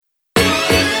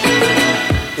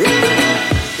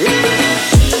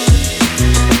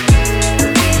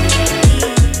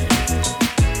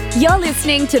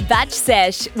listening to Batch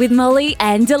Sesh with Molly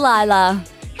and Delilah.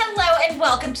 Hello and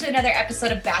welcome to another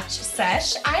episode of Batch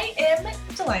Sesh. I am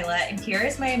Delilah and here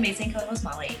is my amazing co-host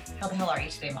Molly. How the hell are you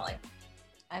today, Molly?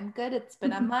 I'm good. It's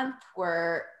been a month.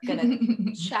 We're gonna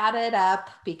chat it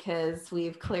up because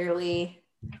you've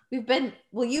been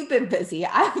busy.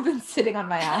 I've been sitting on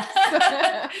my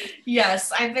ass.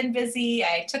 Yes, I've been busy.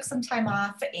 I took some time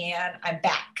off and I'm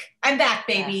back. I'm back,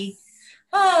 baby. Yes.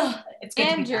 Oh, it's good.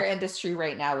 And your industry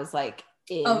right now is like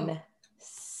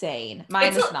insane.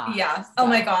 Mine is not. Yeah. So. Oh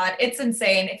my God. It's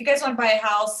insane. If you guys want to buy a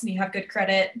house and you have good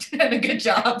credit and a good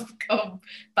job, go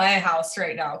buy a house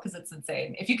right now because it's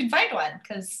insane. If you can find one,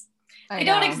 because they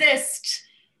don't exist.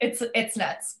 It's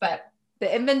nuts. But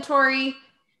the inventory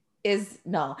is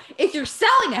no. If you're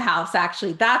selling a house,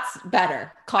 actually, that's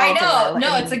better. I know.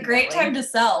 No, it's a great time to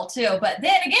sell too. But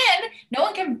then again, no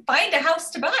one can find a house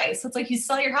to buy. So it's like you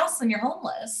sell your house and you're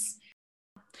homeless.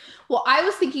 Well, I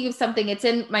was thinking of something. It's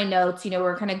in my notes.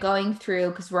 We're kind of going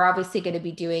through because we're obviously going to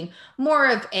be doing more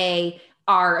of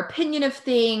our opinion of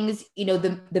things,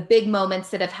 the big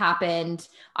moments that have happened,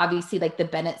 obviously like the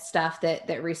Bennett stuff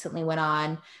that recently went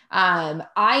on.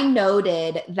 I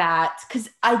noted that because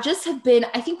I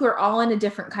think we're all in a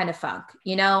different kind of funk,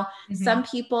 Mm-hmm. Some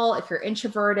people, if you're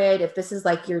introverted, if this is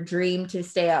like your dream to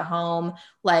stay at home,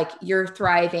 like you're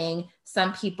thriving.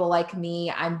 Some people like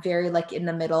me, I'm very like in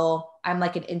the middle. I'm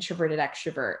like an introverted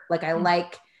extrovert. Like I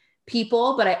like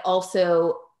people, but I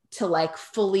also to like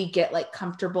fully get like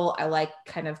comfortable. I like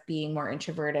kind of being more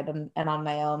introverted and on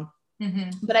my own. Mm-hmm.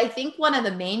 But I think one of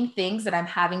the main things that I'm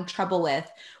having trouble with,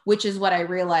 which is what I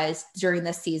realized during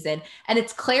this season, and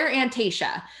it's Claire and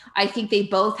Tayshia. I think they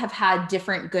both have had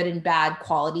different good and bad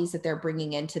qualities that they're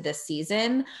bringing into this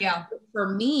season. Yeah. For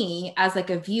me, as like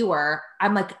a viewer,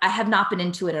 I'm like, I have not been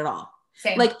into it at all.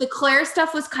 Same. Like the Claire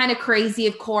stuff was kind of crazy,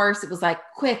 of course. It was like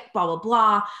quick, blah, blah,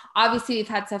 blah. Obviously, we've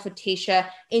had stuff with Tayshia.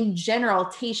 In general,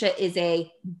 Tayshia is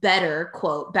a better,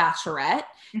 quote, bachelorette,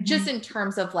 just in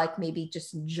terms of like maybe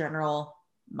just general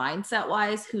mindset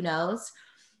wise, who knows?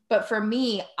 But for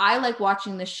me, I like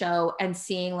watching the show and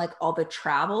seeing like all the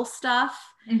travel stuff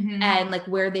and like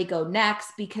where they go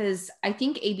next, because I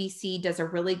think ABC does a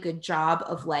really good job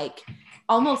of like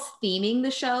almost theming the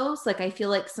shows. Like I feel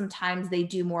like sometimes they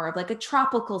do more of like a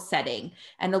tropical setting,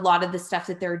 and a lot of the stuff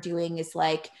that they're doing is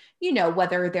like,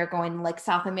 whether they're going like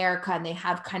South America and they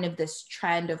have kind of this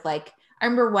trend of like, I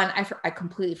remember one, I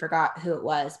completely forgot who it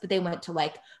was, but they went to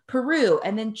like Peru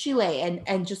and then Chile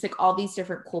and just like all these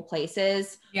different cool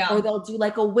places. Yeah. Or they'll do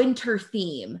like a winter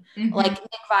theme, like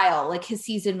Nick Viall, like his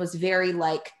season was very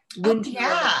like winter.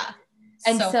 Yeah.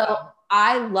 And so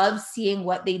I love seeing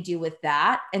what they do with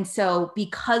that. And so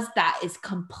because that is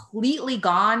completely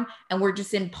gone and we're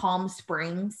just in Palm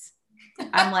Springs,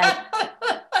 I'm like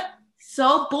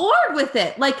so bored with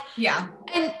it. Like, yeah.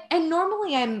 And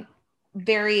normally I'm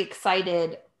very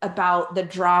excited about the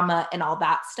drama and all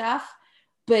that stuff.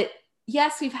 But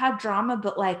yes, we've had drama,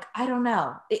 but like, I don't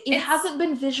know. It hasn't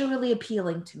been visually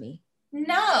appealing to me.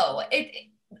 No,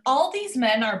 all these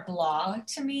men are blah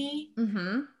to me.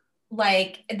 Mm-hmm.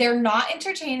 Like they're not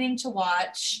entertaining to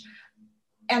watch.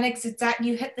 And it's that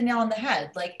you hit the nail on the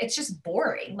head. Like it's just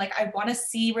boring. Like I want to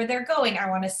see where they're going. I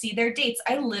want to see their dates.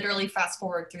 I literally fast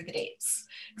forward through the dates.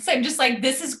 So I'm just like,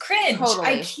 this is cringe. Totally.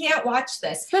 I can't watch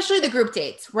this. Especially the group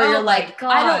dates where you're like,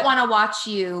 I don't want to watch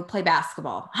you play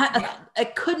basketball. Yeah. I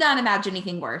could not imagine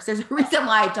anything worse. There's a reason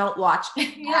why I don't watch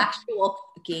actual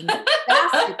fucking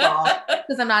basketball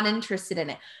because I'm not interested in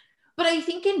it. But I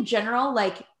think in general,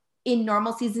 like in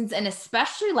normal seasons and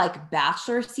especially like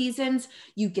bachelor seasons,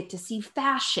 you get to see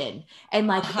fashion and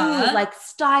like, like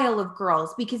style of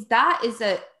girls, because that is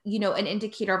an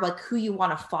indicator of like who you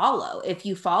want to follow. If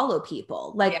you follow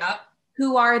people, like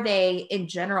who are they in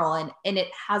general? And it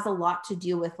has a lot to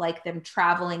do with like them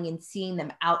traveling and seeing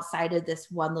them outside of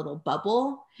this one little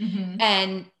bubble.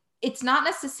 And it's not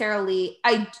necessarily,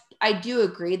 I do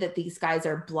agree that these guys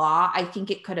are blah. I think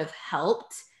it could have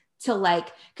helped to like,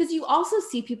 because you also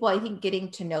see people, I think, getting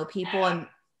to know people,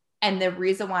 and the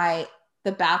reason why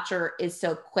The Bachelor is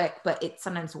so quick, but it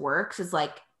sometimes works, is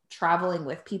like traveling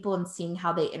with people and seeing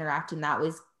how they interact, and that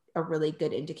was a really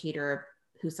good indicator of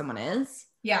who someone is.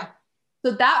 Yeah.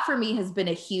 So that for me has been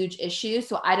a huge issue.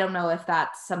 So I don't know if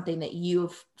that's something that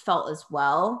you've felt as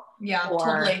well. Yeah,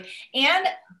 totally. And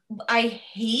I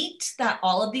hate that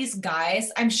all of these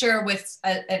guys, I'm sure with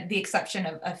the exception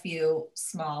of a few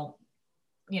small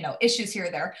issues here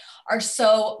or there, are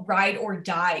so ride or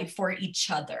die for each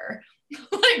other.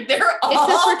 Like they're all.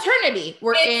 It's a fraternity.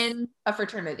 We're in a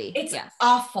fraternity. It's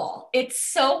awful. It's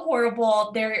so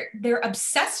horrible. They're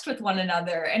obsessed with one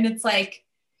another, and it's like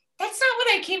that's not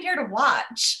what I came here to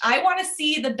watch. I want to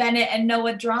see the Bennett and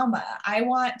Noah drama. I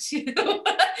want to,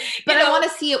 but I want to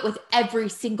see it with every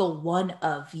single one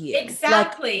of you.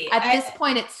 Exactly. Like, at this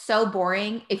point, it's so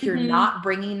boring if you're not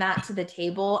bringing that to the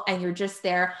table and you're just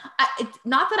there. It's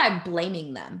not that I'm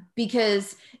blaming them,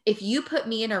 because if you put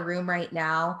me in a room right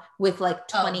now with like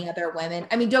 20 other women,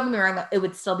 I mean, don't get me wrong, it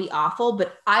would still be awful,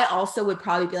 but I also would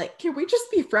probably be like, can we just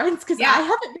be friends? Because I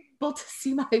haven't been able to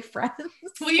see my friends.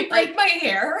 Will you braid my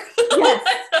hair?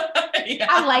 Yes.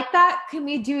 I like that. Can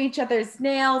we do each other's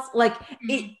nails? Like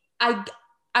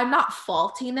I'm not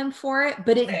faulting them for it,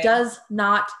 but it does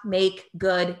not make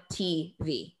good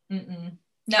TV.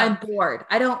 No. I'm bored.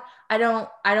 I don't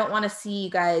want to see you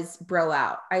guys bro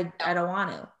out. I don't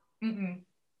want to.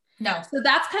 No. So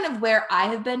that's kind of where I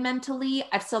have been mentally.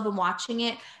 I've still been watching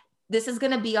it. This is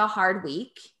going to be a hard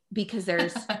week because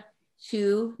there's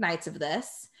 2 nights of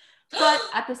this, but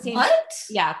at the same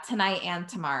time, tonight and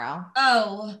tomorrow.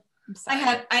 Oh,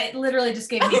 I literally just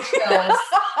gave me chills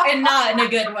and not in a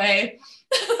good way.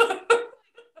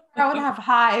 I would have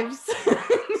hives.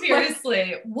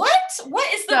 Seriously. What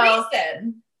is the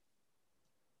reason?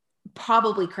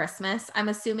 Probably Christmas, I'm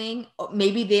assuming.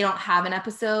 Maybe they don't have an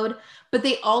episode, but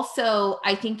they also,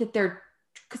 I think that they're,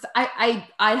 because I'd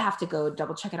have to go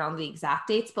double check it on the exact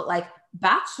dates, but like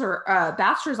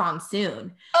Bachelor's on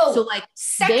soon. Oh, so like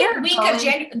second week of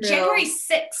January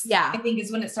 6th, I think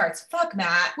is when it starts. Fuck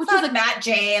Matt. Fuck like, Matt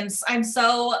James. I'm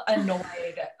so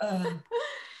annoyed.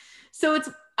 So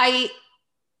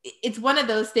it's one of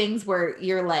those things where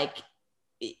you're like,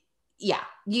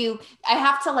 I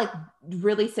have to like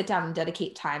really sit down and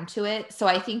dedicate time to it. So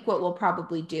I think what we'll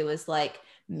probably do is like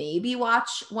maybe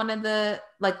watch one of the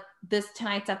like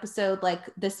tonight's episode like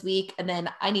this week, and then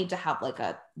I need to have like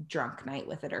a drunk night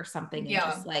with it or something, and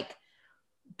just like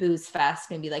booze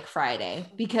fest maybe like Friday,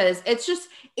 because it's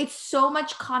so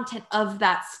much content of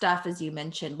that stuff, as you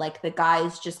mentioned, like the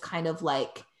guys just kind of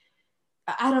like,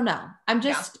 I don't know.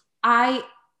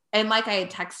 And like I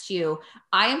text you,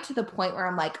 I am to the point where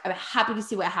I'm like, I'm happy to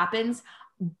see what happens.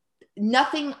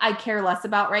 Nothing I care less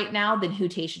about right now than who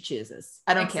Tayshia chooses.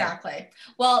 I don't care. Exactly.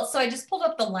 Well, so I just pulled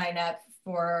up the lineup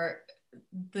for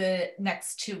the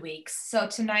next 2 weeks. So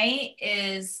tonight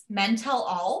is Men Tell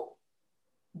All.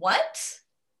 What?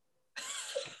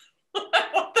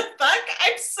 What the fuck?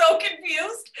 I'm so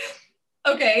confused.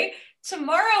 Okay.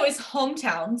 Tomorrow is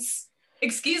Hometowns.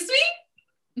 Excuse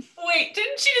me? Wait,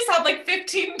 didn't she just have like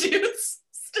 15 dudes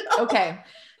still? Okay.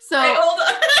 So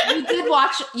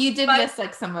you did miss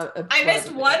like some of I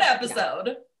missed one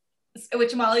episode,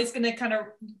 which Molly's going to kind of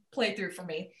play through for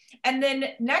me. And then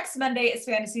next Monday is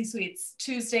Fantasy Suites.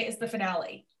 Tuesday is the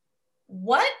finale.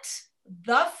 What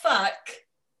the fuck?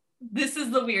 This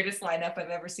is the weirdest lineup I've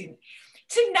ever seen.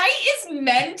 Tonight is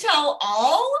Men Tell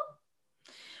All?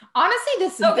 Honestly,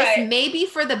 this may be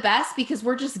for the best because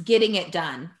we're just getting it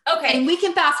done. Okay. And we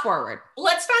can fast forward.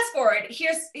 Let's fast forward.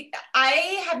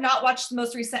 I have not watched the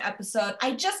most recent episode.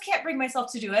 I just can't bring myself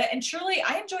to do it. And truly,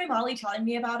 I enjoy Molly telling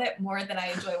me about it more than I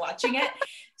enjoy watching it.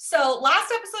 So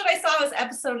last episode I saw was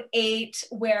episode 8,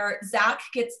 where Zach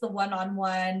gets the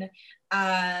one-on-one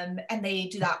and they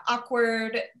do that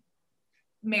awkward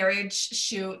marriage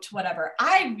shoot, whatever.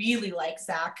 I really like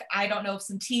Zach. I don't know if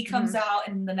some tea comes out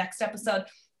in the next episode,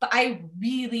 but I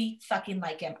really fucking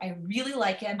like him. I really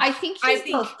like him. I think he's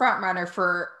the front runner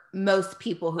for most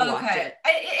people who watch it.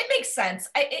 It makes sense.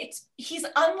 He's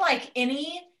unlike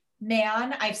any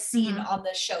man I've seen on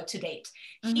this show to date.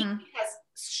 He has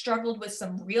struggled with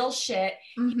some real shit.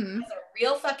 He has a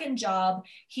real fucking job.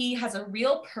 He has a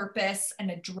real purpose and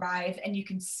a drive, and you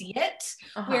can see it.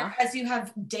 Whereas you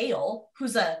have Dale,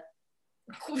 who's a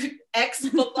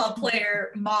ex-football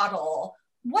player model.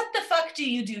 What the fuck do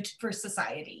you do for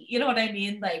society? You know what I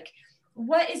mean? Like,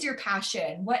 what is your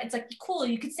passion? It's like, cool,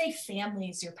 you could say family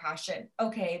is your passion.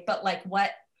 Okay, but like what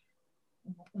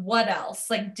else?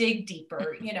 Like, dig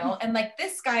deeper, you know? And like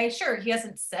this guy, sure, he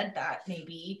hasn't said that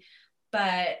maybe,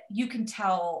 but you can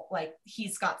tell like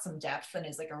he's got some depth and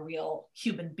is like a real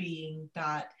human being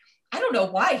that I don't know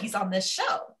why he's on this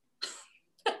show.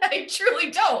 I truly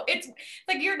don't. It's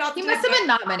like you're not. He must have been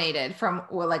nominated from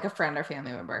like a friend or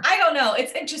family member. I don't know.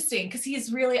 It's interesting because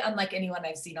he's really unlike anyone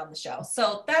I've seen on the show.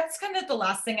 So that's kind of the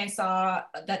last thing I saw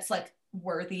that's like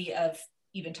worthy of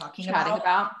even talking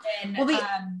about. And, well,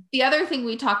 the other thing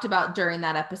we talked about during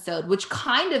that episode, which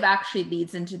kind of actually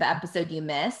leads into the episode you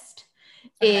missed,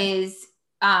 is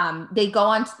they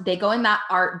go in that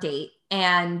art date,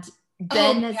 and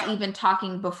Ben is even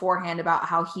talking beforehand about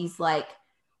how he's like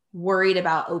worried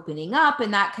about opening up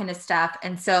and that kind of stuff.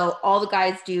 And so all the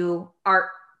guys do art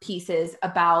pieces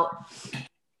about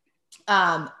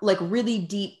like really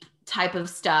deep type of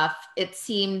stuff, it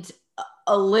seemed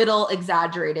a little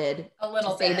exaggerated. A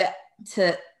little bit.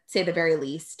 To say the very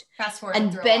least. Fast forward.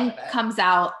 And Ben comes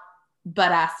out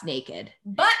butt ass naked.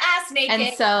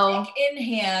 And so dick in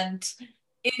hand.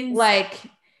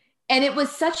 And it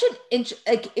was such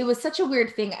it was such a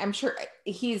weird thing. I'm sure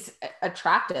he's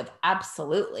attractive.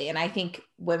 Absolutely. And I think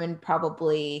women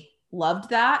probably loved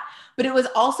that, but it was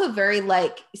also very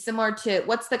like similar to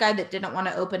what's the guy that didn't want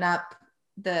to open up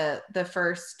the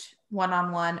first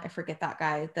one-on-one. I forget that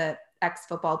guy, the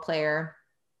ex-football player.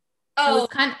 Oh,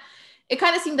 it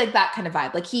kind of seemed like that kind of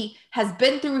vibe. Like he has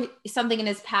been through something in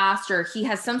his past, or he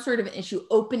has some sort of an issue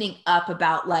opening up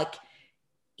about like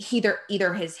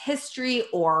either his history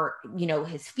or, you know,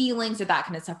 his feelings or that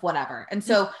kind of stuff, whatever. And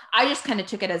so I just kind of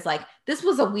took it as like, this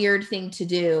was a weird thing to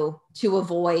do to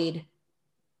avoid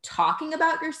talking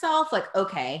about yourself. Like,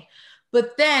 okay.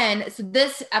 But then, so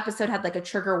this episode had like a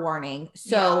trigger warning.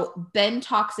 So Ben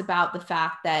talks about the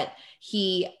fact that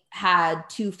he had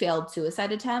 2 failed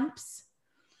suicide attempts.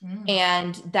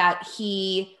 And that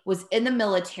he was in the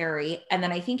military, and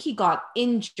then I think he got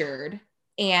injured,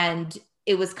 and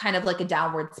it was kind of like a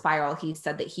downward spiral. He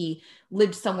said that he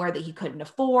lived somewhere that he couldn't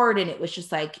afford, and it was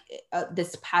just like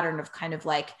this pattern of kind of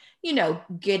like, you know,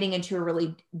 getting into a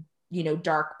really, you know,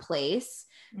 dark place.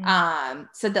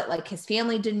 Said that like his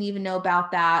family didn't even know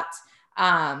about that.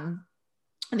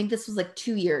 I think this was like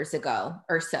 2 years ago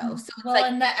or so. So well,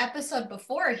 like, in the episode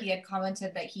before, he had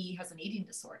commented that he has an eating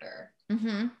disorder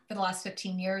for the last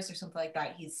 15 years or something like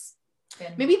that. He's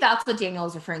been... Maybe that's what Daniel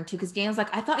was referring to, because Daniel's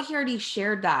like, I thought he already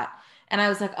shared that. And I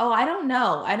was like, oh, I don't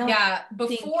know.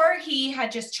 Before he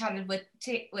had just chatted with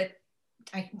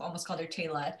I almost called her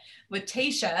Tayla, with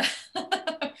Tayshia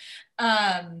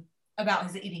about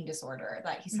his eating disorder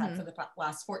that he's had for the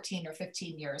last 14 or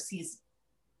 15 years.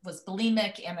 Was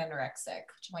bulimic and anorexic,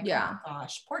 which I'm like, oh my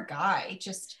gosh, poor guy.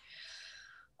 Just,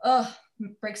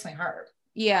 breaks my heart.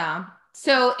 Yeah.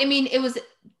 So, I mean, it was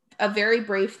a very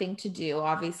brave thing to do,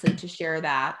 obviously, to share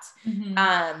that.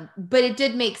 But it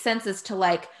did make sense as to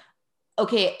like,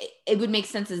 okay, it would make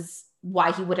sense as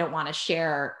why he wouldn't want to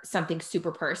share something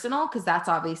super personal, because that's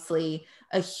obviously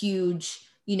a huge,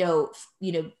 you know,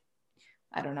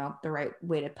 I don't know the right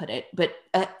way to put it, but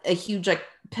a huge like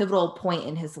pivotal point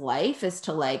in his life as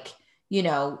to like, you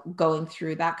know, going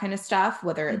through that kind of stuff,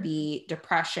 whether it be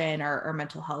depression or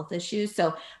mental health issues.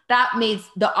 So that made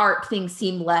the art thing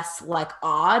seem less like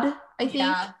odd, I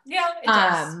think. Yeah, it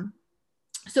does.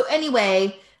 So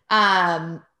anyway.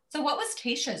 So what was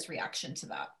Tayshia's reaction to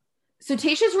that? So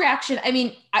Tayshia's reaction, I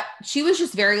mean, she was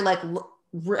just very like,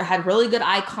 had really good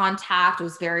eye contact,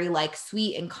 was very like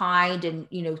sweet and kind, and,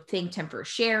 you know, thanked him for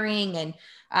sharing. And,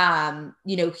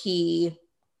 you know, he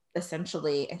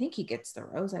essentially, I think he gets the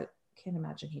rose. I can't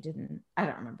imagine he didn't. I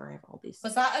don't remember. I have all these.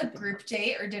 Was that a group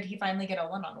date, or did he finally get a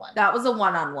one-on-one? That was a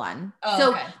one-on-one. Oh,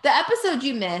 so okay. The episode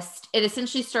you missed, it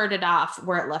essentially started off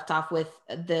where it left off with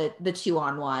the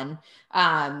 2-on-1.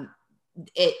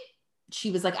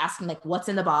 She was like asking like, what's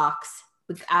in the box?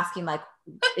 Was asking like,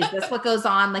 is this what goes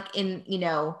on like in, you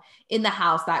know, in the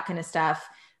house, that kind of stuff.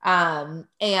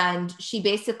 And she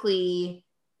basically,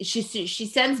 she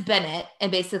sends Bennett,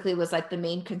 and basically was like, the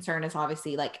main concern is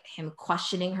obviously like him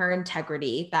questioning her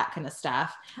integrity, that kind of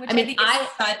stuff. Which I think is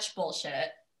such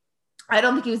bullshit. I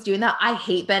don't think he was doing that. I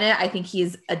hate Bennett. I think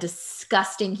he's a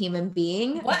disgusting human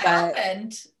being. What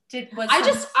happened? I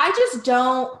just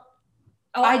don't.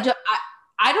 I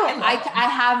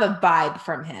have a vibe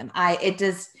from him. I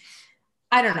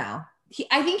don't know.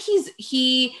 I think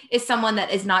he is someone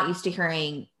that is not used to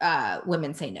hearing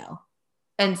women say no.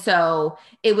 And so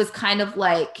it was kind of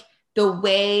like the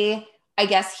way, I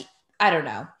guess, I don't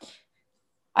know.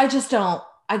 I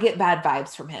get bad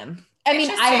vibes from him. I mean,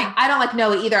 I don't like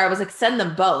Noah either. I was like, send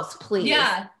them both, please.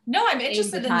 Yeah. No, I'm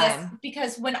interested in this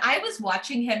because when I was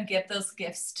watching him give those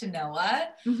gifts to Noah,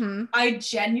 I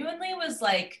genuinely was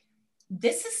like,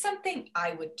 this is something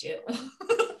I would do.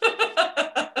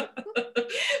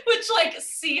 Which like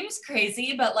seems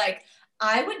crazy, but like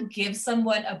I would give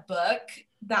someone a book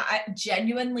that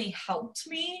genuinely helped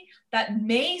me that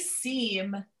may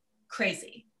seem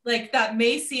crazy. Like that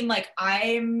may seem like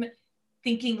I'm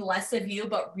thinking less of you,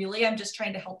 but really I'm just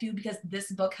trying to help you because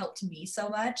this book helped me so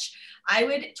much. I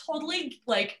would totally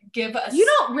like give a... You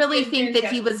don't really think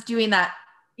that he was doing that?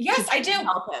 Yes, I do.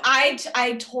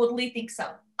 I totally think so.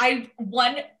 I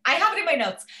have it in my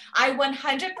notes. I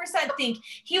 100% think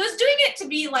he was doing it to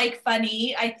be like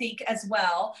funny, I think as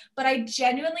well. But I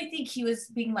genuinely think he was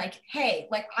being like, hey,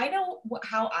 like I know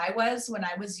how I was when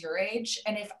I was your age.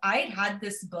 And if I had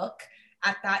this book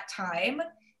at that time,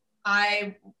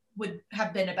 I would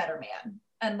have been a better man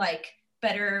and like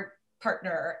better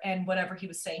partner and whatever he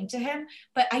was saying to him.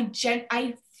 But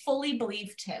I fully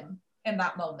believed him in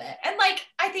that moment. And like,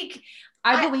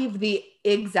 I believe the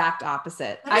exact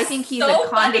opposite. I think he's a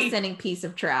condescending piece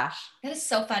of trash. That is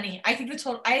so funny. I think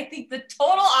the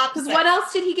total opposite. Because what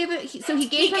else did he give it? So he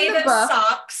gave him the book.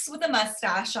 Socks with a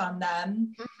mustache on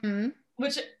them,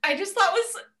 which I just thought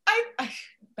was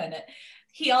Bennett.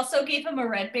 He also gave him a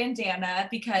red bandana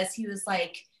because he was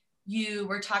like, you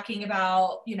were talking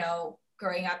about, you know,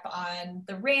 growing up on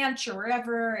the ranch or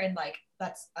wherever, and like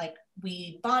that's like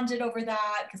we bonded over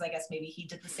that because I guess maybe he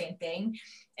did the same thing.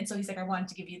 And so he's like, I wanted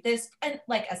to give you this, and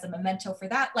like as a memento for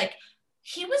that. Like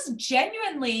he was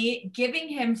genuinely giving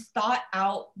him thought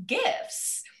out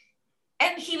gifts,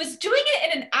 and he was doing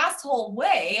it in an asshole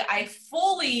way. I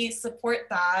fully support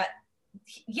that.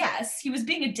 Yes, he was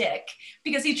being a dick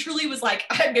because he truly was like,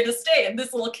 I'm gonna stay and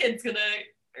this little kid's gonna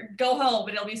go home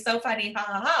and it'll be so funny, ha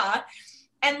ha ha.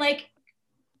 And like,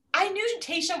 I knew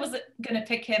Tayshia was gonna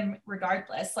pick him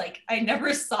regardless. Like, I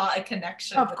never saw a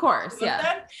connection. Of course, yeah.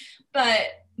 Them. But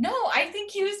no, I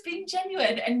think he was being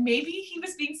genuine, and maybe he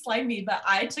was being slimy, but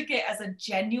I took it as a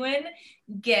genuine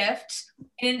gift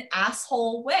in an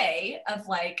asshole way of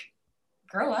like,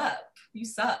 grow up, you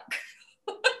suck.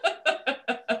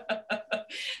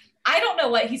 I don't know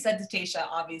what he said to Tayshia,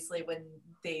 obviously, when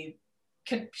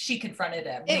she confronted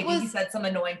him. Maybe he said some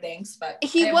annoying things, but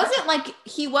he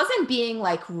wasn't being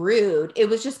like rude. It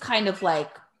was just kind of like,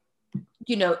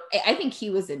 you know, I think he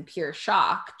was in pure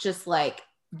shock, just like,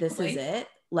 this is it.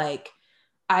 Like,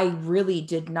 I really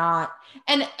did not.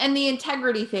 And the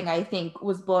integrity thing, I think,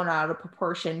 was blown out of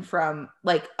proportion from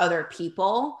like other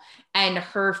people, and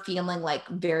her feeling like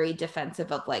very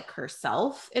defensive of like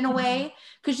herself in a way.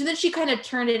 Cause then she kind of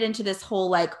turned it into this whole,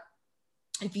 like,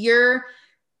 if you're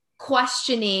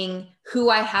questioning who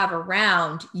I have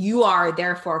around, you are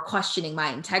therefore questioning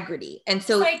my integrity. And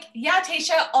so like, yeah,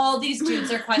 Tayshia, all these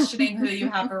dudes are questioning who you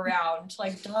have around.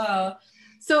 Like, duh.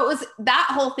 So that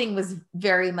whole thing was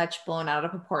very much blown out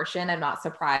of proportion. I'm not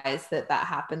surprised that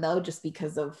happened though, just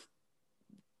because of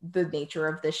the nature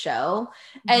of the show.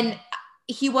 And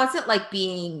he wasn't like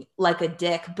being like a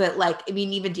dick, but like, I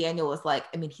mean, even Daniel was like,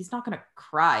 I mean, he's not going to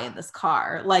cry in this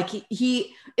car. Like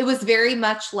it was very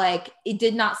much like, it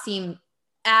did not seem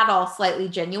at all slightly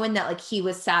genuine that like he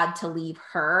was sad to leave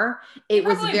her. It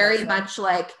was very much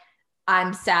like,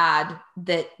 I'm sad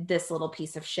that this little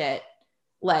piece of shit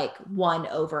like won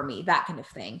over me, that kind of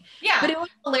thing. Yeah. But it was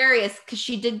hilarious because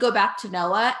she did go back to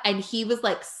Noah and he was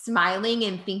like smiling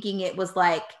and thinking it was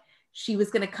like she was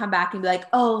going to come back and be like,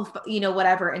 oh, you know,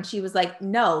 whatever. And she was like,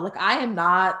 no, like, I am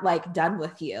not like done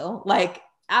with you. Like,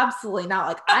 absolutely not.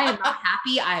 Like, I am not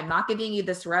happy. I am not giving you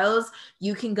this rose.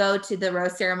 You can go to the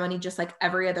rose ceremony just like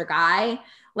every other guy.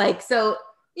 Like, so,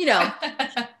 you know,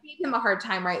 she gave him a hard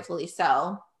time, rightfully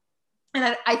so.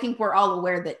 And I think we're all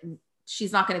aware that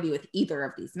she's not going to be with either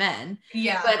of these men.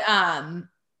 Yeah. But,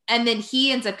 and then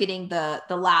he ends up getting the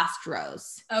last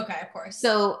rose. Okay, of course.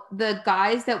 So the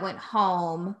guys that went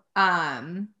home,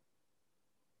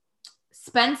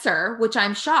 Spencer, which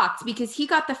I'm shocked because he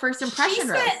got the first impression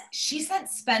rose. She sent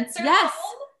Spencer yes.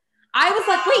 home? I was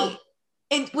like, wait,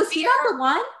 and was he not the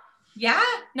one? Yeah.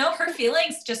 No, her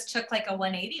feelings just took like a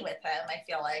 180 with him, I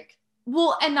feel like.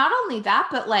 Well, and not only that,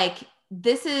 but like,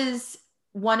 this is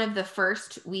one of the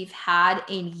first we've had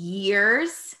in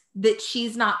years that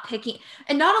she's not picking.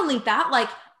 And not only that, like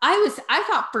I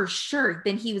thought for sure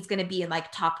then he was going to be in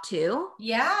like top 2.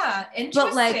 Yeah. Interesting.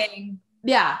 But like,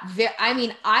 yeah, I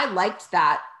mean, I liked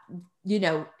that, you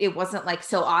know, it wasn't like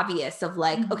so obvious of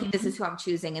like, okay, this is who I'm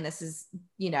choosing. And this is,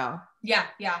 you know. Yeah.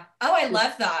 Yeah. Oh, I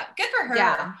love that. Good for her.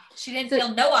 Yeah. She didn't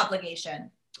feel no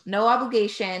obligation. No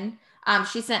obligation.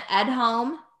 She sent Ed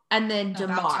home and then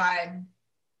DeMar. About time.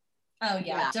 Oh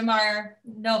yeah. DeMar,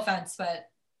 no offense, but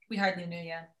we hardly knew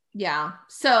you. Yeah.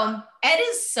 So Ed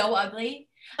is so ugly.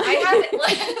 I have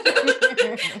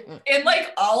like in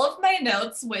like all of my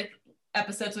notes with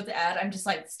episodes with Ed, I'm just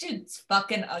like, this dude's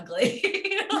fucking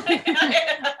ugly. Like,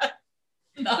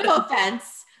 no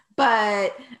offense,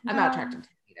 but I'm not attracted to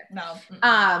him either.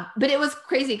 No. But it was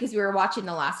crazy because we were watching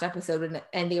the last episode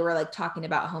and they were like talking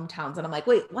about hometowns and I'm like,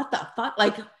 wait, what the fuck?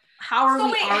 Like, how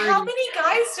are we? How many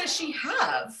guys does she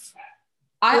have?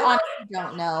 I honestly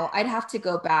don't know. I'd have to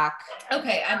go back.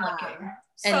 Okay, I'm looking.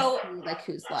 So, see, like,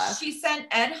 who's left? She sent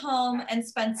Ed home and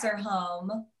Spencer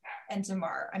home and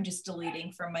DeMar. I'm just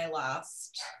deleting from my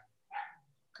last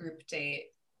group date.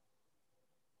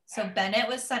 So Bennett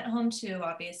was sent home too,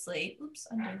 obviously. Oops,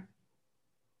 undo.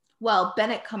 Well,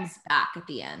 Bennett comes back at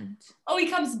the end. Oh, he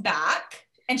comes back?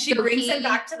 And she brings him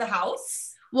back to the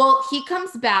house? Well, he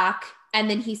comes back and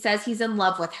then he says he's in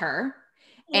love with her.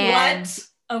 And what?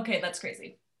 Okay, that's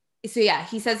crazy. So yeah,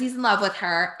 he says he's in love with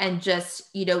her and just,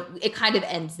 it kind of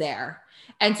ends there.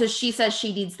 And so she says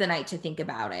she needs the night to think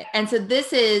about it. And so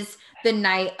this is the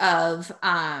night of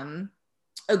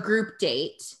a group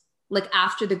date, like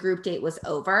after the group date was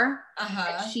over.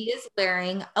 She is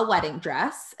wearing a wedding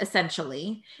dress,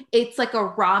 essentially. It's like a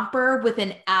romper with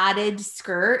an added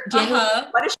skirt. Daniel,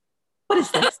 what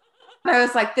is this? And I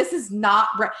was like, this is not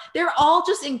right. They're all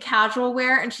just in casual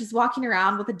wear and she's walking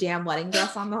around with a damn wedding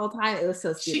dress on the whole time. It was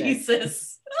so stupid.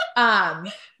 Jesus.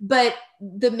 But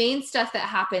the main stuff that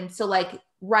happened, so like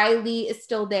Riley is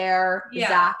still there. Yeah.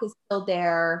 Zach is still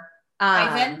there.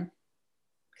 Ivan.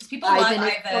 Because people Ivan love is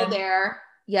Ivan. Still there.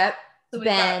 Yep. So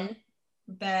Ben.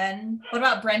 What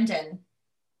about Brendan?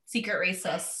 Secret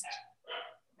racist.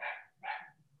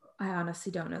 I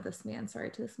honestly don't know this man. Sorry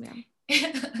to this man.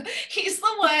 He's the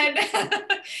one.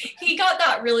 He got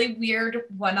that really weird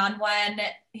one-on-one.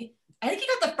 I think he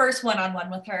got the first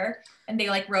one-on-one with her, and they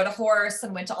like rode a horse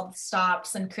and went to all the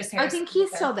stops. And Chris Harris. I think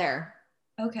he's still there.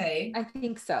 Okay. I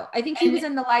think so. I think he was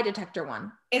in the lie detector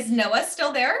one. Is Noah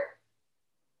still there?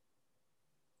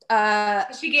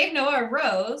 She gave Noah a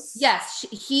rose. Yes,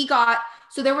 he got.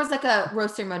 So there was like a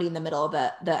rose ceremony in the middle of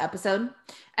the episode,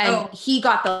 and he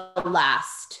got the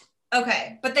last.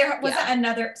 Okay, but there wasn't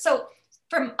another. So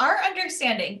from our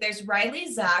understanding, there's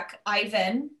Riley, Zach,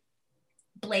 Ivan,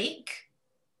 Blake.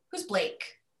 Who's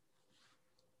Blake?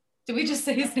 Did we just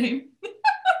say his name?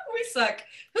 We suck.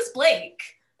 Who's Blake?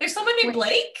 There's someone named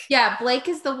Blake? Yeah, Blake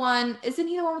is the one. Isn't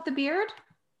he the one with the beard?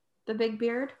 The big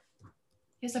beard?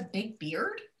 He has a big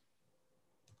beard?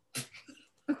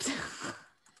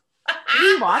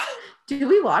 Do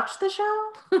we watch the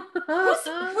show? Who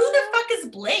the fuck is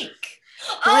Blake?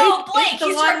 Blake. He's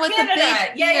the one with Canada. The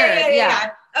big beard.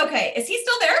 Yeah. Okay. Is he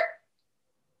still there?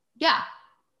 Yeah.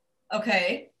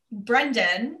 Okay.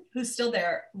 Brendan, who's still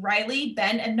there. Riley,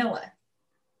 Ben, and Noah.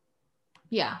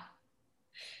 Yeah.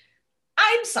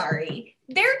 I'm sorry.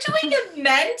 They're doing a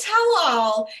men tell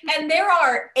all, and there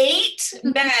are 8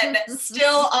 men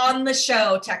still on the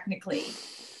show, technically.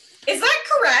 Is that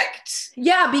correct?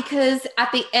 Yeah, because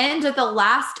at the end of the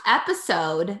last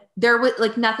episode, there was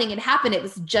like nothing had happened. It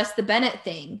was just the Bennett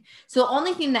thing. So the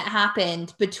only thing that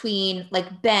happened between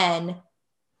like Ben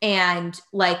and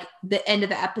like the end of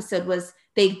the episode was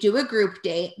they do a group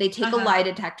date. They take a lie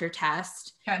detector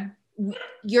test. Okay.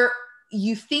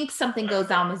 You think something goes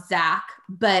on with Zach,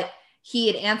 but he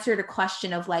had answered a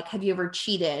question of like, have you ever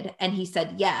cheated? And he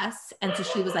said, yes. And so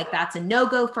she was like, that's a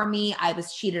no-go for me. I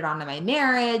was cheated on in my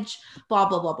marriage, blah,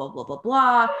 blah, blah, blah, blah, blah,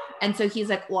 blah. And so he's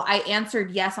like, well, I answered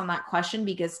yes on that question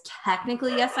because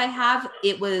technically, yes, I have.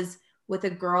 It was with a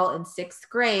girl in 6th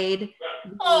grade.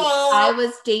 I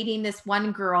was dating this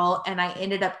one girl and I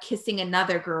ended up kissing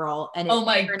another girl. And oh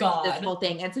my God, this whole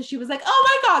thing. And so she was like, oh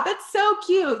my God, that's so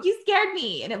cute. You scared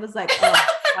me. And it was like, oh,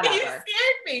 whatever. You scared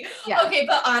me. Yeah. Okay.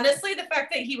 But honestly, the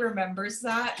fact that he remembers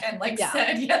that and like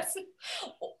said yes,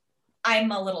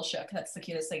 I'm a little shook. That's the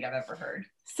cutest thing I've ever heard.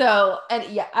 So, and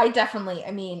yeah, I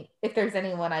mean, if there's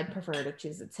anyone I'd prefer to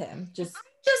choose, it's him.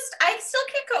 I still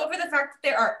can't go over the fact that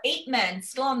there are 8 men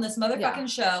still on this motherfucking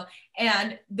show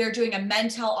and they're doing a men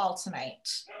tell all tonight.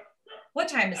 What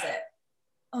time is it?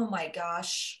 Oh my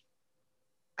gosh.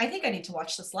 I think I need to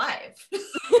watch this live. I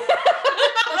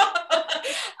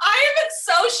am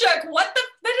so shook. That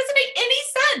doesn't make any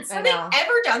sense. Have they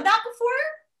ever done that before?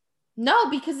 No,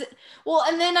 because,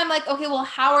 and then I'm like, okay, well,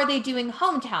 how are they doing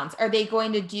hometowns? Are they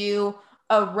going to do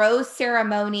a rose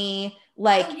ceremony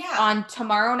on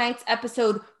tomorrow night's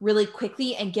episode really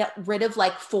quickly and get rid of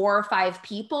like 4 or 5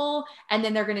 people? And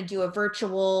then they're going to do a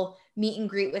virtual meet and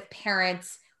greet with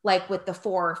parents, like with the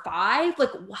 4 or 5,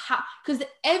 like how, because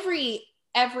every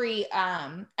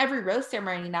rose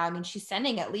ceremony now, I mean, she's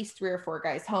sending at least 3 or 4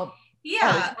 guys home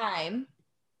at a time.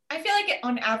 I feel like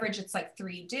on average it's like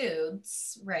 3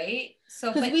 dudes, right?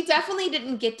 So because we definitely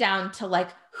didn't get down to like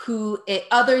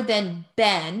other than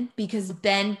Ben, because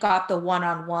Ben got the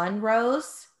one-on-one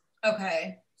rose.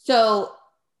 Okay. So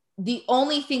the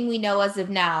only thing we know as of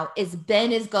now is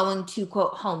Ben is going to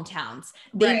quote hometowns.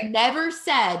 They never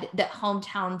said that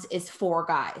hometowns is 4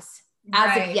 guys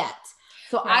as of yet.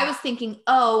 So I was thinking,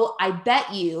 I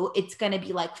bet you it's going to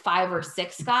be like 5 or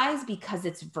 6 guys because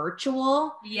it's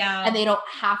virtual. Yeah. And they don't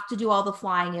have to do all the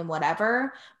flying and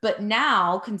whatever. But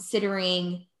now,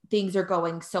 considering things are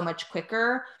going so much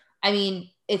quicker, I mean,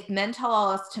 if men tell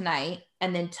us tonight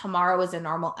and then tomorrow is a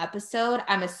normal episode,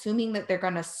 I'm assuming that they're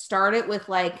going to start it with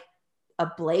like a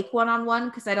Blake one-on-one,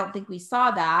 because I don't think we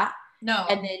saw that. No.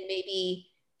 And then maybe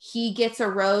he gets a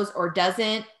rose or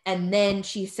doesn't. And then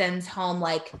she sends home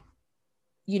like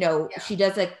she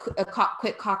does a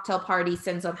quick cocktail party,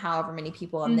 sends on however many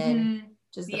people, and then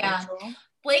just the ritual.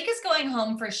 Blake is going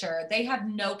home for sure. They have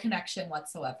no connection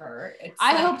whatsoever.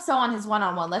 I hope so on his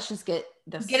one-on-one. Let's just get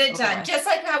it done. With. Just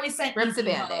like how we sent Rip the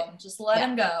Band-Aid home. Just let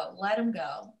him go. Let him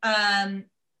go.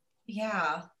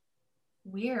 Yeah.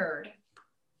 Weird.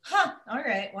 Huh. All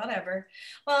right. Whatever.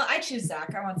 Well, I choose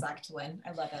Zach. I want Zach to win.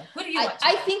 I love him. Who do you want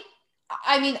to win?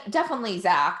 I mean, definitely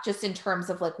Zach, just in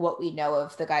terms of like what we know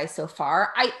of the guys so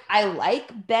far. I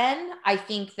like Ben. I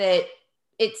think that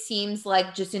it seems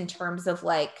like just in terms of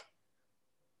like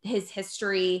his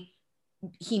history,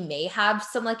 he may have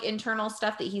some like internal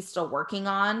stuff that he's still working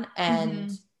on,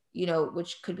 and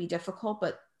which could be difficult,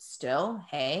 but still,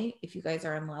 hey, if you guys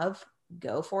are in love,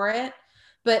 go for it.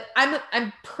 But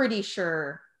I'm pretty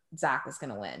sure Zach is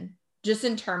going to win, just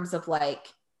in terms of like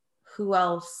who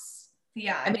else.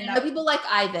 Yeah. I mean, I know people like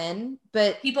Ivan,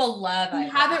 but people love Ivan.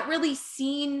 Haven't really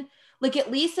seen like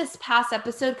at least this past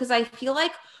episode, because I feel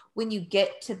like when you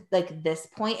get to like this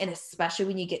point, and especially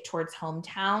when you get towards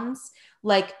hometowns,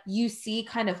 like you see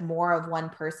kind of more of one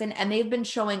person, and they've been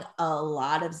showing a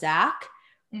lot of Zach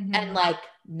and like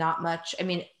not much. I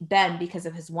mean, Ben, because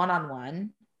of his one-on-one,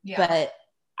 but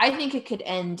I think it could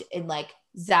end in like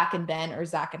Zach and Ben or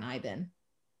Zach and Ivan.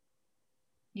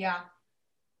 Yeah,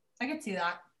 I could see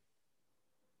that.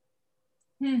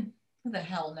 Who the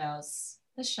hell knows?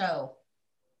 The show.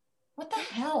 What the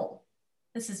hell?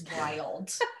 This is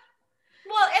wild.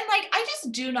 Well, and like, I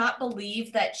just do not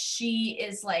believe that she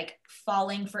is like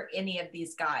falling for any of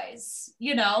these guys,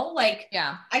 like,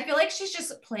 I feel like she's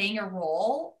just playing a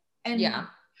role, and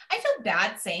I feel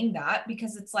bad saying that,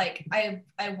 because it's like, I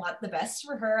want the best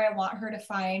for her. I want her to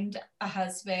find a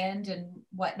husband and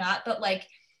whatnot. But like,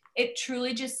 it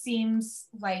truly just seems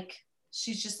like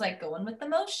she's just like going with the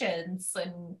motions,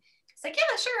 and it's like,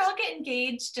 yeah, sure, I'll get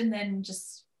engaged. And then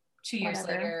just 2 years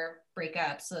later, break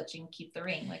up so that she can keep the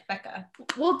ring, like Becca.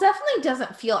 Well, definitely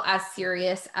doesn't feel as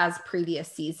serious as previous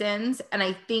seasons. And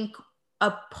I think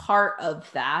a part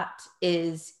of that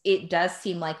is it does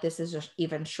seem like this is an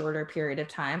even shorter period of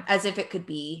time, as if it could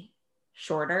be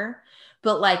shorter.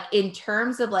 But like in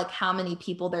terms of like how many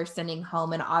people they're sending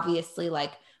home, and obviously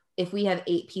like if we have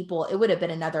 8 people, it would have been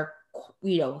another,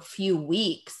 few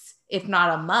weeks, if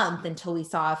not a month, until we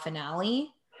saw a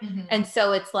finale. And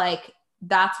so it's like,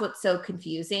 that's what's so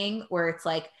confusing, where it's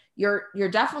like you're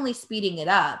definitely speeding it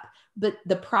up, but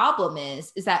the problem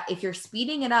is that if you're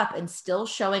speeding it up and still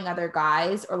showing other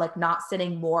guys, or like not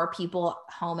sending more people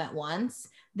home at once,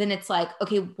 then it's like,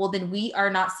 okay, well then we are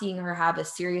not seeing her have a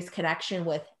serious connection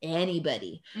with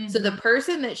anybody. So the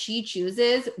person that she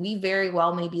chooses, we very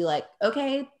well may be like,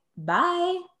 okay,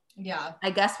 bye. Yeah,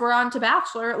 I guess we're on to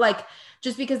Bachelor. Like,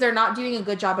 just because they're not doing a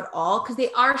good job at all, because they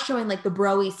are showing like the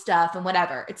bro-y stuff and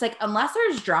whatever. It's like, unless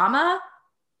there's drama,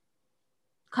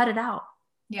 cut it out.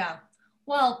 Yeah.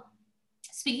 Well,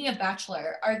 speaking of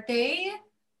Bachelor, are they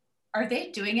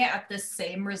doing it at the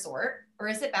same resort, or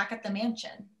is it back at the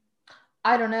mansion?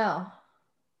 I don't know.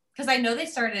 Because I know they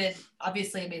started,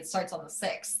 obviously, I mean, it starts on the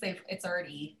 6th. It's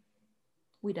already...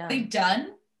 They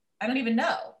done? I don't even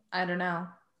know. I don't know.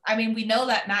 I mean, we know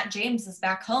that Matt James is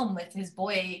back home with his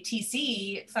boy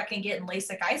TC fucking getting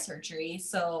LASIK eye surgery.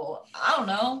 So I don't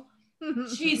know.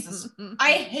 Jesus.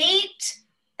 I hate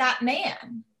that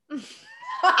man.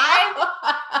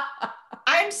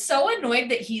 I'm so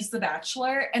annoyed that he's the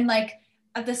Bachelor. And like,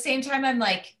 at the same time, I'm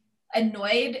like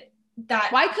annoyed that.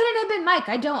 Why couldn't it have been Mike?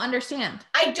 I don't understand.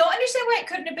 I don't understand why it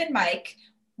couldn't have been Mike.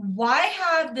 Why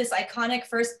have this iconic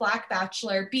first Black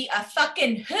Bachelor be a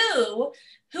fucking who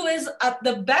is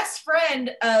the best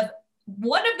friend of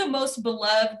one of the most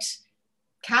beloved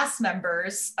cast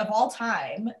members of all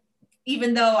time,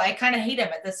 even though I kind of hate him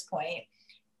at this point,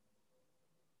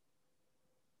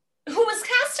 who was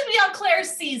cast to be on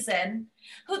Claire's season,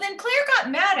 who then Claire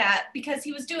got mad at because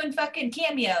he was doing fucking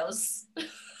cameos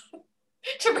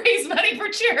to raise money for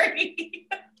charity.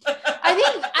 I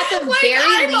think at the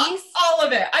very least, all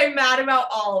of it. I'm mad about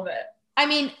all of it. I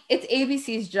mean, it's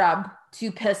ABC's job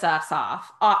to piss us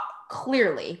off,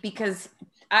 clearly, because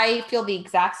I feel the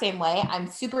exact same way. I'm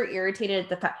super irritated at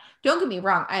the fact, don't get me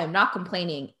wrong, I am not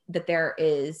complaining that there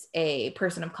is a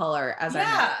person of color as our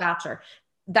next Bachelor.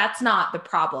 That's not the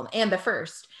problem, and the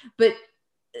first. But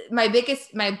my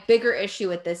bigger issue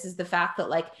with this is the fact that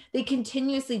like they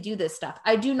continuously do this stuff.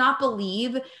 I do not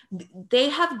believe they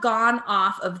have gone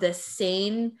off of the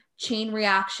same chain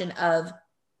reaction of,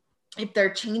 if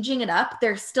they're changing it up,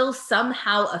 they're still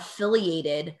somehow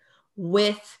affiliated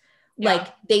with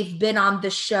like they've been on the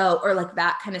show or like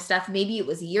that kind of stuff. Maybe it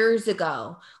was years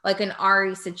ago, like an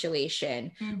Ari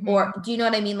situation, or do you know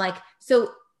what I mean? Like,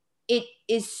 so it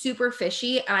is super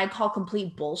fishy, and I call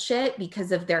complete bullshit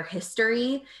because of their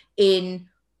history in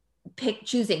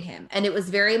choosing him. And it was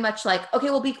very much like, okay,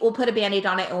 we'll put a Band-Aid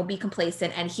on it and we'll be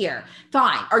complacent, and here,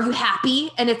 fine. Are you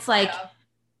happy? And it's like,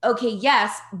 okay,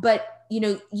 yes, but you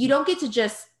know, you don't get to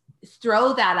just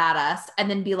throw that at us and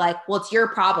then be like, well, it's your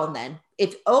problem then.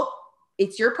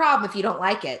 It's your problem if you don't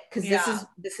like it, because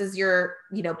this is your,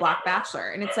 you know, Black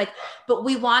Bachelor. And it's like, but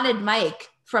we wanted Mike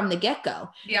from the get-go.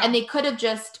 Yeah. And they could have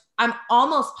just, I'm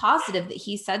almost positive that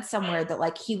he said somewhere that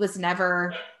like he was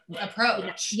never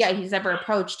approached. Yeah, he's never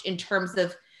approached in terms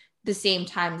of the same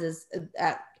times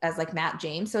as like Matt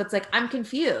James. So it's like, I'm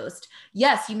confused.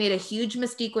 Yes, you made a huge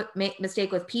mistake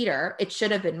with Peter. It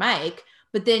should have been Mike,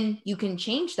 but then you can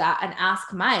change that and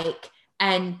ask Mike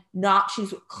and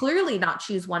clearly not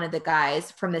choose one of the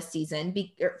guys from this season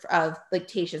of like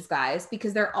Tayshia's guys,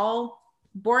 because they're all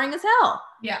boring as hell.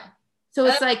 Yeah. So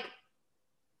it's like,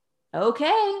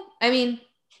 okay. I mean,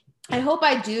 I hope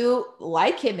I do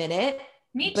like him in it.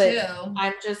 Me too.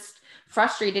 I'm just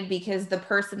frustrated because the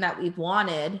person that we've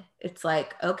wanted, it's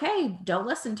like, okay, don't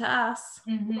listen to us.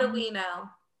 Mm-hmm. What do we know?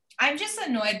 I'm just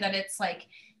annoyed that it's like,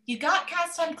 you got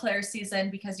cast on Claire's season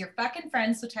because you're fucking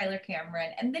friends with Tyler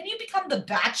Cameron, and then you become the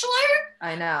Bachelor?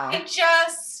 I know.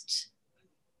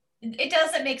 It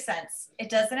doesn't make sense. It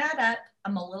doesn't add up.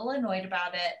 I'm a little annoyed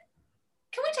about it.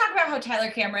 Can we talk about how Tyler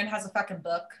Cameron has a fucking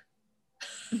book?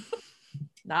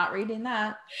 Not reading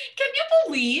that. Can you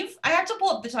believe? I have to pull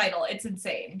up the title. It's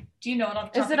insane. Do you know what I'm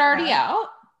talking about? Is it already out?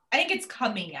 I think it's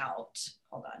coming out.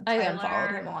 Hold on. I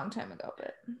unfollowed him a long time ago,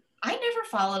 but I never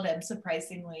followed him,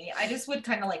 surprisingly. I just would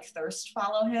kind of like thirst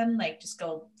follow him, like just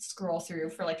go scroll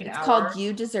through for like an hour. It's called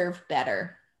You Deserve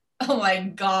Better. Oh my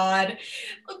God.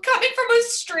 Coming from a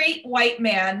straight white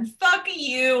man, fuck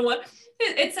you.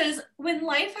 It says, what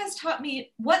life has taught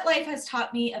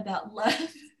me about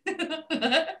love,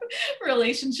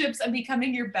 relationships, and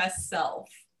becoming your best self.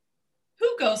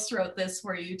 Who ghost wrote this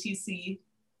for you, TC?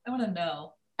 I want to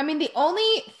know. I mean, the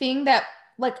only thing that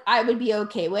like I would be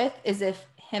okay with is if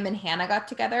him and Hannah got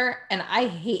together, and I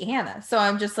hate Hannah. So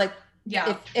I'm just like,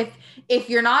 yeah, if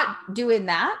you're not doing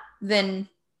that, then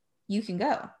you can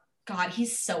go. God,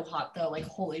 he's so hot though. Like,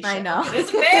 holy shit. I know. Look at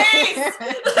his face.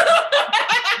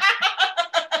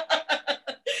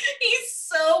 He's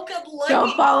so good looking.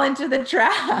 Don't fall into the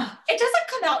trap. It doesn't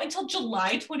come out until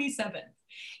July 27th.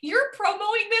 You're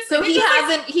promoting this. So he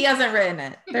hasn't written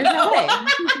it. There's no way.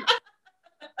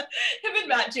 Him and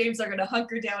Matt James are going to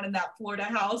hunker down in that Florida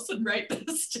house and write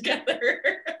this together.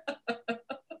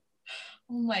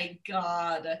 Oh my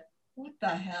God. What the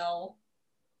hell?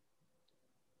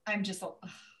 I'm just,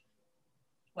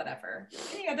 whatever.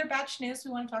 Any other batch news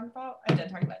we want to talk about? I'm done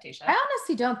talking about Tayshia. I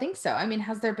honestly don't think so. I mean,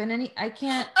 has there been any? I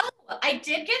can't. Oh, I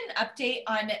did get an update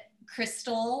on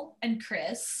Crystal and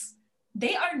Chris.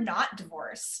 They are not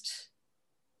divorced.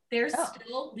 They're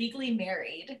still legally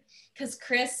married, because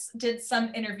Chris did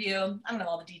some interview. I don't know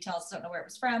all the details, don't know where it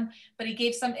was from, but he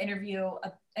gave some interview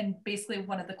and basically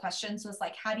one of the questions was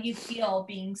like, how do you feel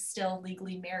being still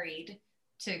legally married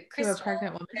to Crystal? A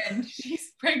pregnant woman. And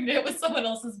she's pregnant with someone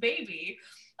else's baby.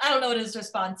 I don't know what his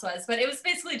response was, but it was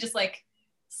basically just like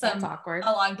some awkward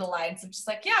along the lines of just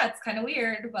like, yeah, it's kind of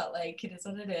weird, but like it is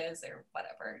what it is or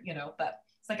whatever, you know, but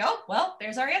it's like, oh, well,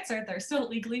 there's our answer. They're still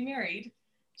legally married.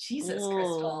 Jesus,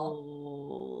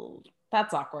 Crystal.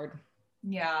 That's awkward.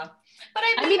 Yeah. But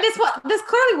I mean, this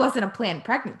clearly wasn't a planned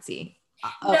pregnancy.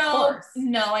 No,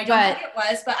 I don't think it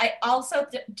was. But I also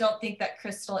don't think that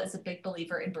Crystal is a big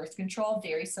believer in birth control,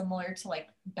 very similar to like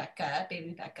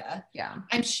baby Becca. Yeah.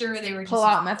 I'm sure they were just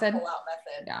pull-out method.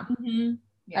 Yeah. Mm-hmm.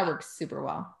 Yeah. That works super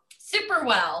well. Super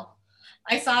well.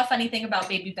 I saw a funny thing about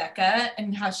baby Becca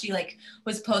and how she like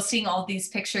was posting all these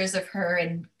pictures of her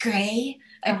in gray.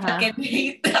 I fucking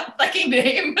hate that fucking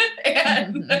name.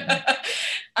 And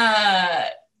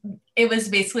it was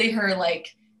basically her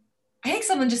like, I think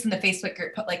someone just in the Facebook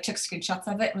group took screenshots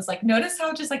of it and was like, notice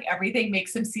how just like everything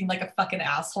makes him seem like a fucking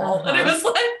asshole. And it was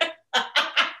like,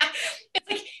 it's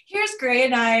like, here's Gray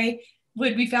and I,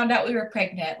 when we found out we were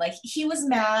pregnant, like he was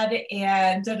mad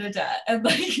and and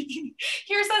like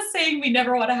here's us saying we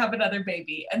never want to have another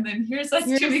baby, and then here's us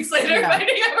 2 weeks later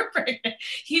finding out we're pregnant.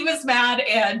 He was mad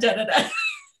and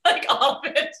like all of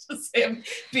it's just him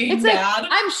being mad.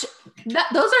 Like, I'm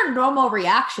those are normal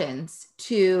reactions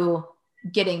to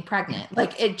getting pregnant.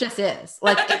 Like it just is.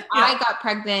 Like if I got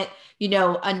pregnant,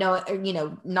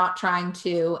 not trying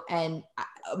to, and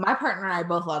my partner and I are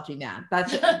both allowed to be mad.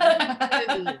 That's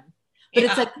But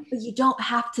it's like, but you don't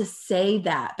have to say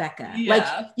that, Becca. Yeah. Like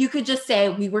you could just say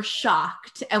we were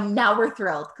shocked and now we're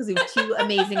thrilled because we have 2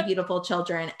 amazing, beautiful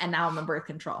children and now I'm on birth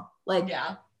control. Like,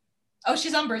 yeah. Oh,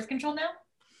 she's on birth control now?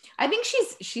 I think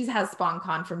she has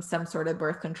SpawnCon from some sort of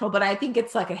birth control, but I think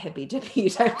it's like a hippy dippy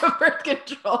type of birth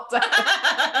control.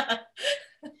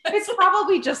 It's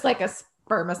probably just like a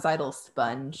spermicidal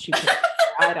sponge.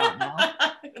 I don't know.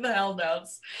 Who the hell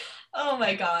knows? Oh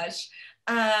my gosh.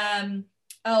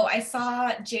 I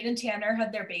saw Jade and Tanner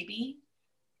had their baby,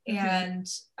 and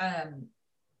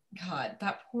God,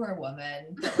 that poor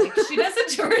woman. Like, she does it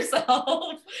to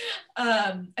herself.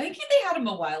 I think they had him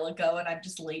a while ago, and I'm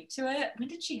just late to it. When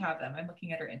did she have him? I'm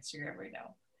looking at her Instagram right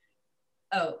now.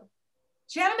 Oh,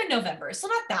 she had him in November, so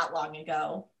not that long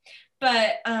ago.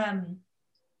 But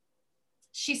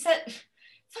she said,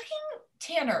 fucking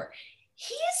Tanner,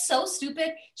 he is so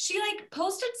stupid. She like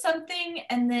posted something,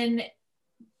 and then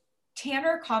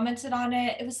Tanner commented on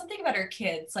it. It was something about her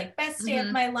kids, like best day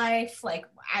of my life. Like,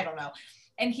 I don't know.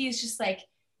 And he's just like,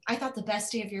 I thought the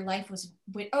best day of your life was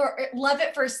or love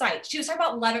at first sight. She was talking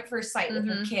about love at first sight with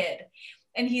her kid.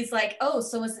 And he's like, oh,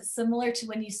 so is it similar to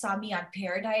when you saw me on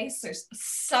Paradise or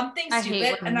something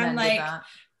stupid? And I'm like,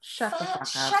 shut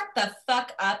the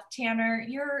fuck up, Tanner.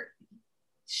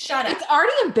 Shut up. It's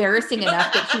already embarrassing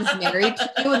enough that she's married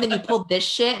to you, and then you pulled this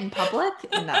shit in public.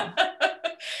 No.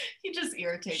 He just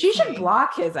irritates She should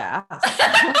block his ass.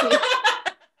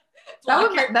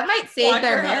 That might save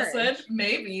their marriage. Husband.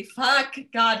 Maybe. Fuck.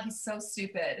 God, he's so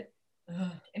stupid.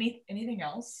 Ugh. Anything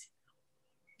else?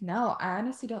 No, I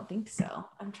honestly don't think so.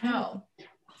 I'm trying.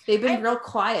 They've been real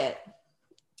quiet.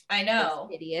 I know.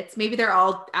 Those idiots. Maybe they're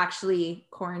all actually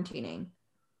quarantining.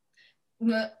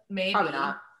 Maybe. Probably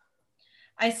not.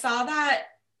 I saw that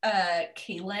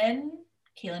Kaylin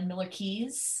Miller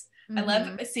Keys. I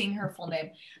love seeing her full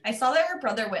name. I saw that her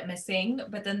brother went missing,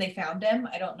 but then they found him.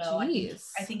 I don't know.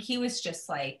 I think he was just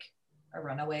like a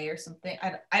runaway or something.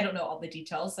 I don't know all the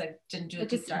details. I didn't do a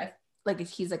deep dive. Like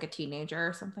he's like a teenager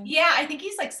or something. Yeah, I think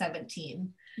he's like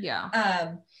 17.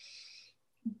 Yeah.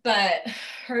 But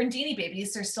her and Deanie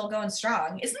babies are still going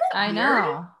strong. Isn't that weird? I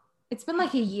know. It's been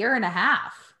like a year and a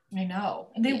half. I know.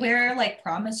 And they wear like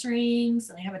promise rings,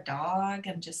 and they have a dog,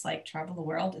 and just like travel the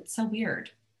world. It's so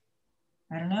weird.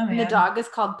 I don't know, man. And the dog is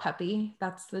called Puppy.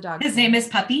 That's the dog. His name is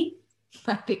Puppy?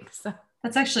 I think so.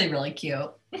 That's actually really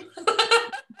cute.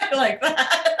 I like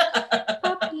that.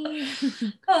 Puppy.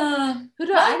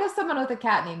 I know someone with a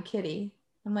cat named Kitty.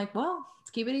 I'm like, well, let's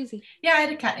keep it easy. Yeah, I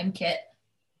had a cat named Kit.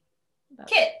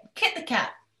 Kit the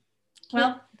cat.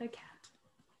 Well, the cat.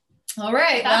 All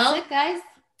right. That's it, guys.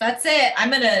 That's it.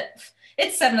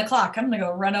 It's 7:00. I'm gonna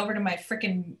go run over to my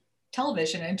freaking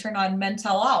television and turn on Men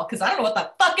Tell All, because I don't know what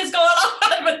the fuck is going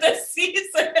on with this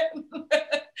season.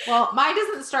 Well, mine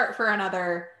doesn't start for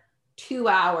another 2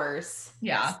 hours.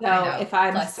 Yeah. So if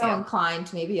I'm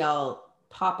inclined, maybe I'll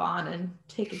pop on and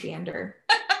take a gander.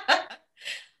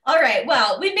 All right.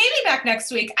 Well, we may be back next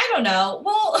week. I don't know.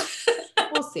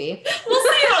 We'll see. We'll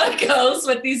see how it goes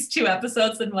with these 2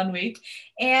 episodes in 1 week.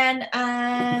 And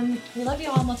we love you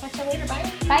all, and we'll talk to you later.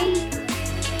 Bye. Bye.